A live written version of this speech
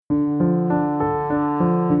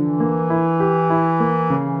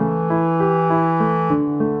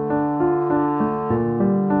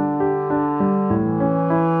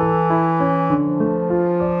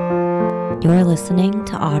listening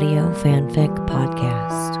to Audio Fanfic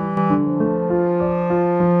Podcast.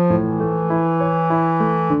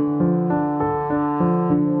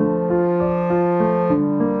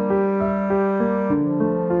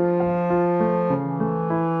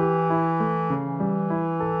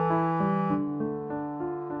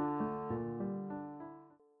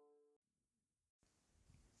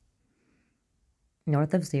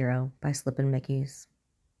 North of Zero by Slippin' Mickeys.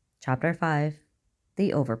 Chapter 5,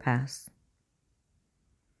 The Overpass.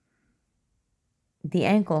 The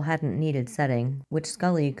ankle hadn't needed setting, which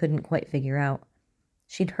Scully couldn't quite figure out.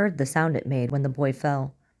 She'd heard the sound it made when the boy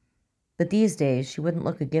fell. But these days she wouldn't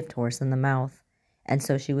look a gift horse in the mouth, and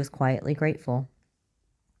so she was quietly grateful.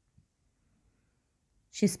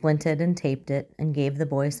 She splinted and taped it and gave the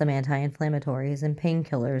boy some anti-inflammatories and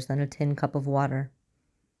painkillers and a tin cup of water.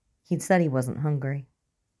 He'd said he wasn't hungry.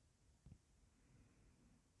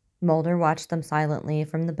 Mulder watched them silently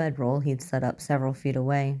from the bedroll he'd set up several feet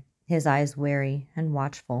away, his eyes wary and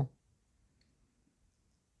watchful.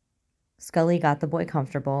 Scully got the boy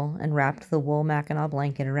comfortable and wrapped the wool Mackinaw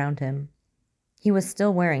blanket around him. He was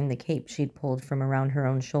still wearing the cape she'd pulled from around her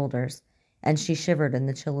own shoulders, and she shivered in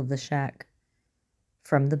the chill of the shack.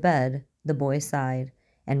 From the bed, the boy sighed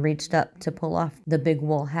and reached up to pull off the big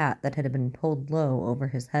wool hat that had been pulled low over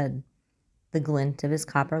his head. The glint of his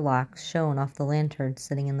copper locks shone off the lantern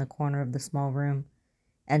sitting in the corner of the small room,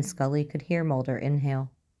 and Scully could hear Mulder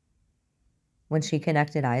inhale. When she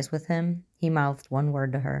connected eyes with him, he mouthed one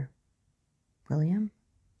word to her. "William?"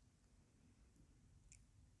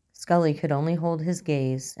 Scully could only hold his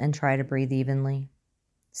gaze and try to breathe evenly.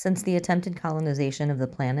 Since the attempted colonization of the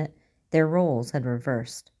planet, their roles had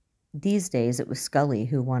reversed. These days it was Scully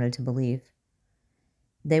who wanted to believe.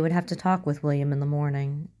 They would have to talk with William in the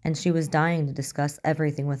morning, and she was dying to discuss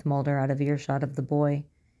everything with Mulder out of earshot of the boy,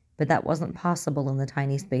 but that wasn't possible in the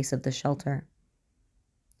tiny space of the shelter.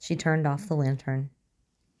 She turned off the lantern.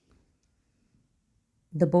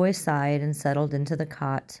 The boy sighed and settled into the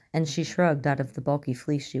cot, and she shrugged out of the bulky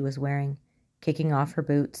fleece she was wearing, kicking off her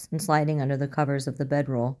boots and sliding under the covers of the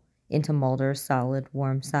bedroll into Mulder's solid,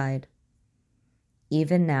 warm side.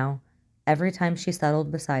 Even now, every time she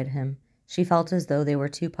settled beside him, she felt as though they were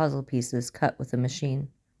two puzzle pieces cut with a machine.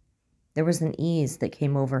 There was an ease that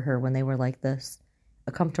came over her when they were like this,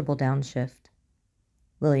 a comfortable downshift.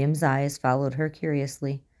 William's eyes followed her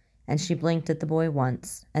curiously, and she blinked at the boy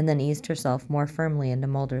once, and then eased herself more firmly into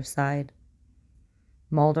Mulder's side.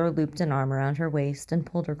 Mulder looped an arm around her waist and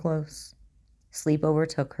pulled her close. Sleep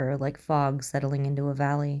overtook her like fog settling into a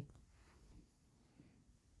valley.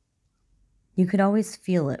 You could always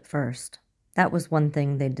feel it first. That was one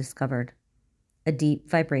thing they'd discovered. A deep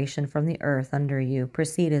vibration from the earth under you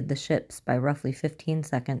preceded the ships by roughly 15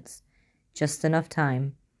 seconds, just enough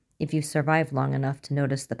time, if you survived long enough to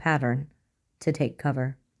notice the pattern, to take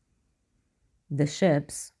cover. The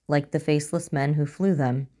ships, like the faceless men who flew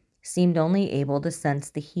them, seemed only able to sense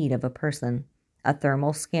the heat of a person, a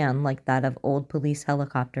thermal scan like that of old police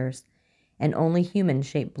helicopters, and only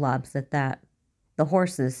human-shaped blobs at that. The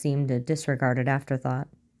horses seemed a disregarded afterthought.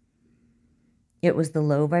 It was the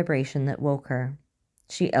low vibration that woke her.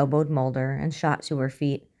 She elbowed Mulder and shot to her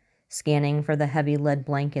feet, scanning for the heavy lead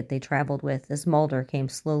blanket they traveled with as Mulder came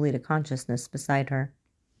slowly to consciousness beside her.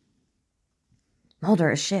 "Mulder,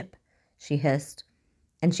 a ship!" she hissed,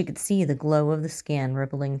 and she could see the glow of the scan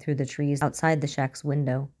rippling through the trees outside the shack's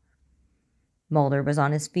window. Mulder was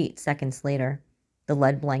on his feet seconds later, the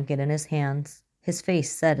lead blanket in his hands, his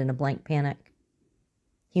face set in a blank panic.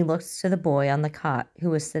 He looked to the boy on the cot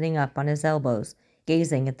who was sitting up on his elbows,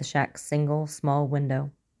 gazing at the shack's single, small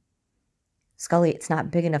window. "Scully, it's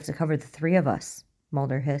not big enough to cover the three of us,"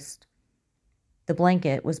 Mulder hissed. The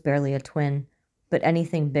blanket was barely a twin, but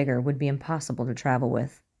anything bigger would be impossible to travel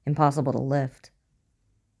with, impossible to lift.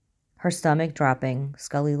 Her stomach dropping,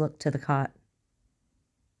 Scully looked to the cot.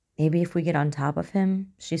 "Maybe if we get on top of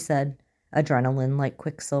him," she said, adrenaline like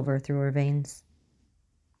quicksilver through her veins.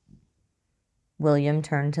 William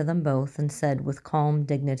turned to them both and said with calm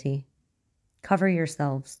dignity, "Cover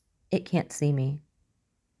yourselves. It can't see me."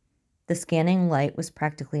 The scanning light was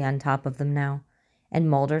practically on top of them now, and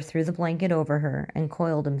Mulder threw the blanket over her and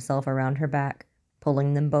coiled himself around her back,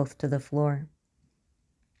 pulling them both to the floor.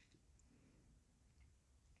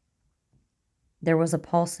 There was a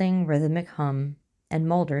pulsing, rhythmic hum, and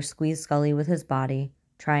Mulder squeezed Scully with his body,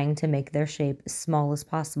 trying to make their shape as small as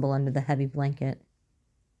possible under the heavy blanket.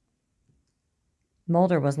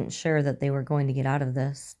 Mulder wasn't sure that they were going to get out of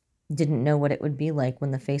this, didn't know what it would be like when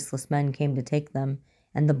the faceless men came to take them,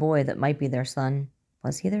 and the boy that might be their son.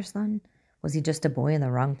 Was he their son? Was he just a boy in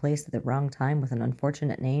the wrong place at the wrong time with an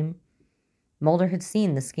unfortunate name? Mulder had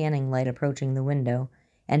seen the scanning light approaching the window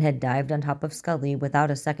and had dived on top of Scully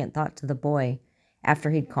without a second thought to the boy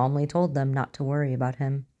after he'd calmly told them not to worry about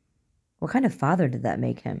him. What kind of father did that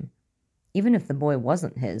make him? Even if the boy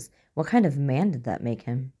wasn't his, what kind of man did that make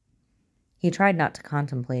him? He tried not to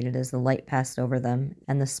contemplate it as the light passed over them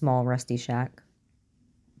and the small, rusty shack.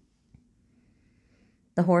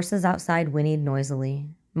 The horses outside whinnied noisily.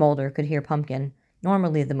 Mulder could hear Pumpkin,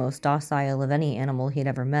 normally the most docile of any animal he'd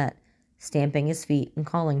ever met, stamping his feet and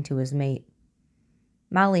calling to his mate.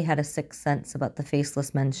 Molly had a sixth sense about the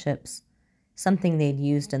Faceless Men's ships, something they'd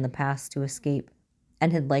used in the past to escape,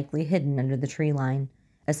 and had likely hidden under the tree line,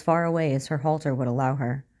 as far away as her halter would allow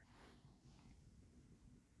her.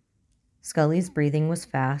 Scully's breathing was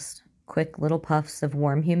fast, quick little puffs of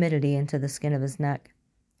warm humidity into the skin of his neck.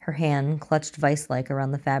 Her hand clutched vice-like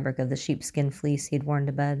around the fabric of the sheepskin fleece he'd worn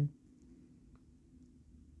to bed.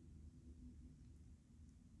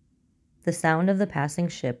 The sound of the passing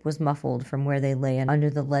ship was muffled from where they lay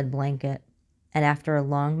under the lead blanket, and after a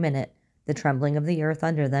long minute, the trembling of the earth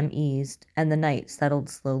under them eased, and the night settled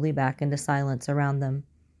slowly back into silence around them.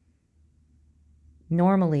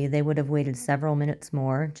 Normally, they would have waited several minutes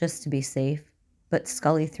more, just to be safe, but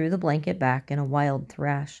Scully threw the blanket back in a wild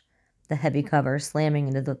thrash, the heavy cover slamming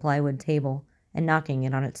into the plywood table and knocking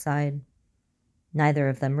it on its side. Neither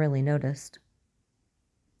of them really noticed.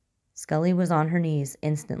 Scully was on her knees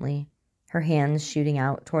instantly, her hands shooting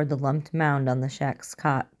out toward the lumped mound on the shack's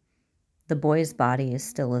cot. The boy's body as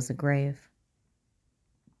still as a grave.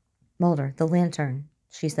 "Mulder, the lantern,"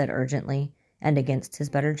 she said urgently, and against his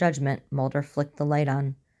better judgment, Mulder flicked the light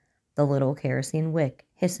on, the little kerosene wick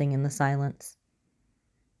hissing in the silence.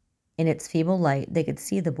 In its feeble light, they could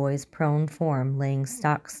see the boy's prone form laying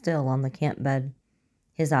stock still on the camp bed,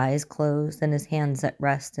 his eyes closed and his hands at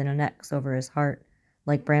rest in an X over his heart,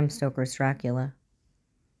 like Bram Stoker's Dracula.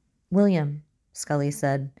 "William," Scully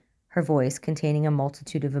said, her voice containing a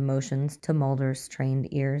multitude of emotions to Mulder's trained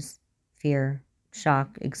ears: fear,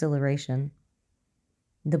 shock, exhilaration.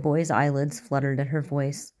 The boy's eyelids fluttered at her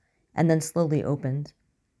voice, and then slowly opened.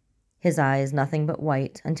 His eyes nothing but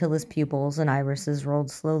white until his pupils and irises rolled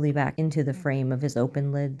slowly back into the frame of his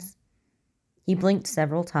open lids. He blinked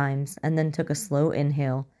several times and then took a slow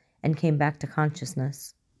inhale and came back to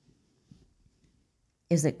consciousness.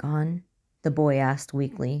 "Is it gone?" the boy asked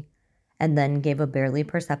weakly, and then gave a barely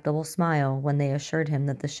perceptible smile when they assured him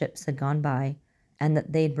that the ships had gone by and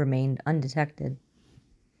that they'd remained undetected.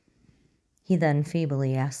 He then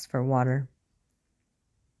feebly asked for water.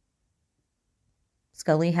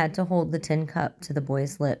 Scully had to hold the tin cup to the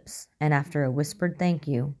boy's lips, and after a whispered thank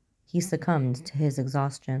you, he succumbed to his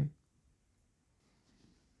exhaustion.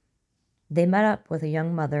 They met up with a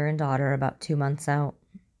young mother and daughter about 2 months out.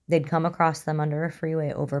 They'd come across them under a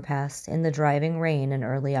freeway overpass in the driving rain in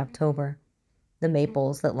early October, the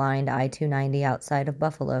maples that lined I-290 outside of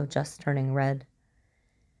Buffalo just turning red.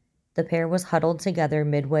 The pair was huddled together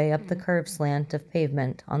midway up the curved slant of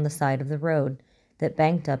pavement on the side of the road that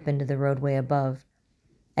banked up into the roadway above,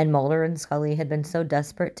 and Mulder and Scully had been so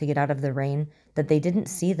desperate to get out of the rain that they didn't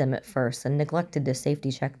see them at first and neglected to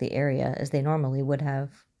safety check the area as they normally would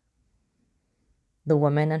have. The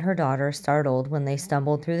woman and her daughter startled when they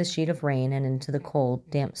stumbled through the sheet of rain and into the cold,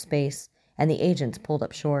 damp space, and the agents pulled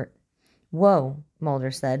up short. "Whoa,"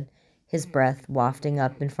 Mulder said, his breath wafting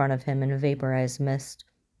up in front of him in a vaporized mist.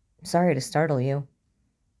 "Sorry to startle you."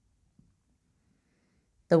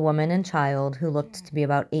 The woman and child, who looked to be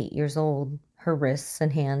about 8 years old, her wrists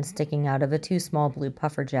and hands sticking out of a too small blue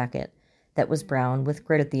puffer jacket that was brown with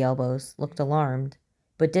grit at the elbows, looked alarmed,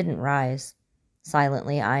 but didn't rise,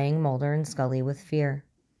 silently eyeing Mulder and Scully with fear.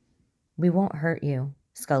 "We won't hurt you,"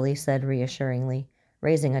 Scully said reassuringly,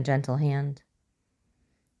 raising a gentle hand.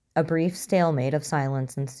 A brief stalemate of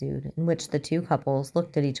silence ensued, in which the two couples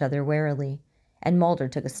looked at each other warily, and Mulder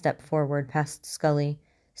took a step forward past Scully,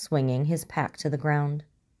 swinging his pack to the ground.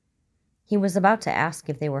 He was about to ask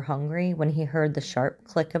if they were hungry when he heard the sharp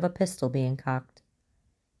click of a pistol being cocked.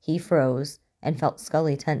 He froze and felt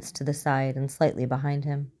Scully tense to the side and slightly behind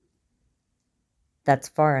him. "That's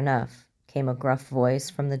far enough," came a gruff voice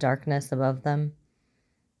from the darkness above them,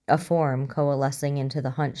 a form coalescing into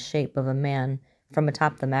the hunched shape of a man from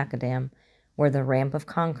atop the macadam, where the ramp of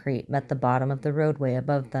concrete met the bottom of the roadway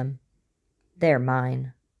above them. "They're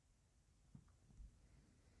mine."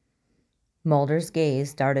 Mulder's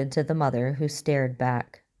gaze darted to the mother, who stared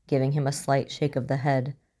back, giving him a slight shake of the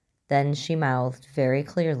head. Then she mouthed very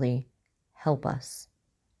clearly, "Help us."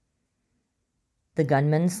 The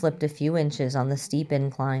gunman slipped a few inches on the steep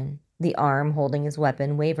incline, the arm holding his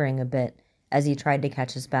weapon wavering a bit as he tried to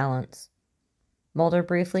catch his balance. Mulder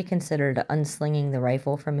briefly considered unslinging the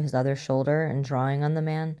rifle from his other shoulder and drawing on the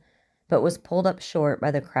man, but was pulled up short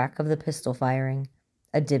by the crack of the pistol firing,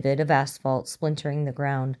 a divot of asphalt splintering the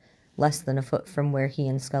ground less than a foot from where he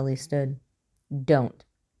and Scully stood. "Don't,"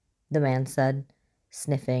 the man said,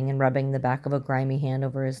 sniffing and rubbing the back of a grimy hand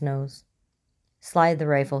over his nose. "Slide the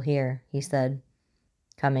rifle here," he said,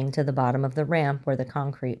 coming to the bottom of the ramp where the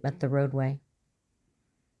concrete met the roadway.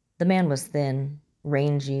 The man was thin,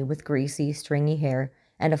 rangy, with greasy, stringy hair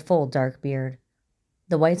and a full dark beard.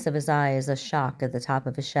 The whites of his eyes a shock at the top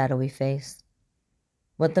of his shadowy face.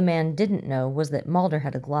 What the man didn't know was that Mulder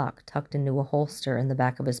had a Glock tucked into a holster in the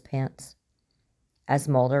back of his pants. As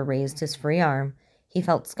Mulder raised his free arm, he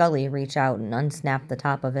felt Scully reach out and unsnap the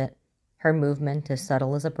top of it, her movement as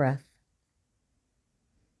subtle as a breath.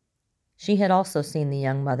 She had also seen the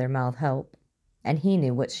young mother mouth help, and he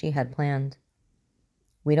knew what she had planned.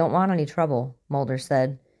 "We don't want any trouble," Mulder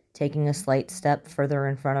said, taking a slight step further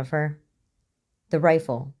in front of her. "The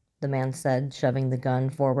rifle," the man said, shoving the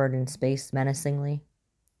gun forward in space menacingly.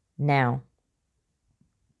 "Now."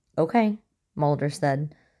 "Okay," Mulder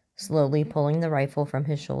said, slowly pulling the rifle from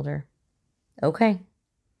his shoulder. "Okay."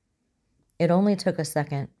 It only took a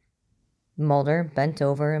second. Mulder bent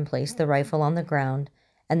over and placed the rifle on the ground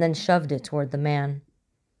and then shoved it toward the man.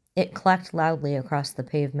 It clacked loudly across the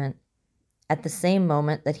pavement. At the same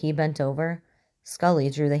moment that he bent over, Scully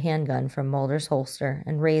drew the handgun from Mulder's holster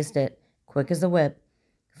and raised it, quick as a whip,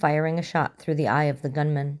 firing a shot through the eye of the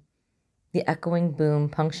gunman. The echoing boom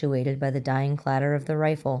punctuated by the dying clatter of the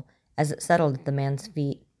rifle as it settled at the man's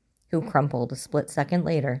feet, who crumpled a split second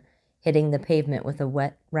later, hitting the pavement with a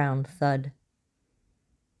wet, round thud.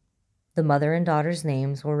 The mother and daughter's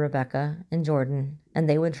names were Rebecca and Jordan, and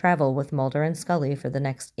they would travel with Mulder and Scully for the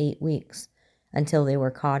next 8 weeks, until they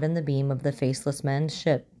were caught in the beam of the Faceless Men's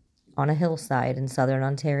ship on a hillside in southern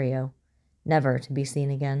Ontario, never to be seen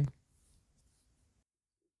again.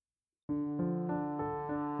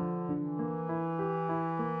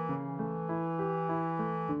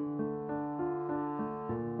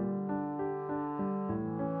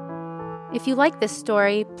 If you like this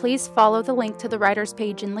story, please follow the link to the writer's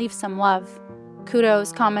page and leave some love.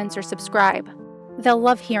 Kudos, comments, or subscribe. They'll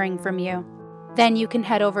love hearing from you. Then you can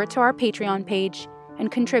head over to our Patreon page and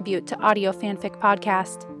contribute to Audio Fanfic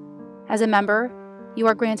Podcast. As a member, you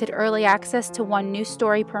are granted early access to 1 new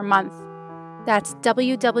story per month. That's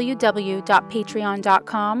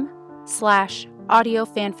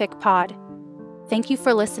www.patreon.com/audiofanficpod. Thank you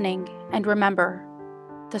for listening, and remember,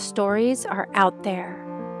 the stories are out there.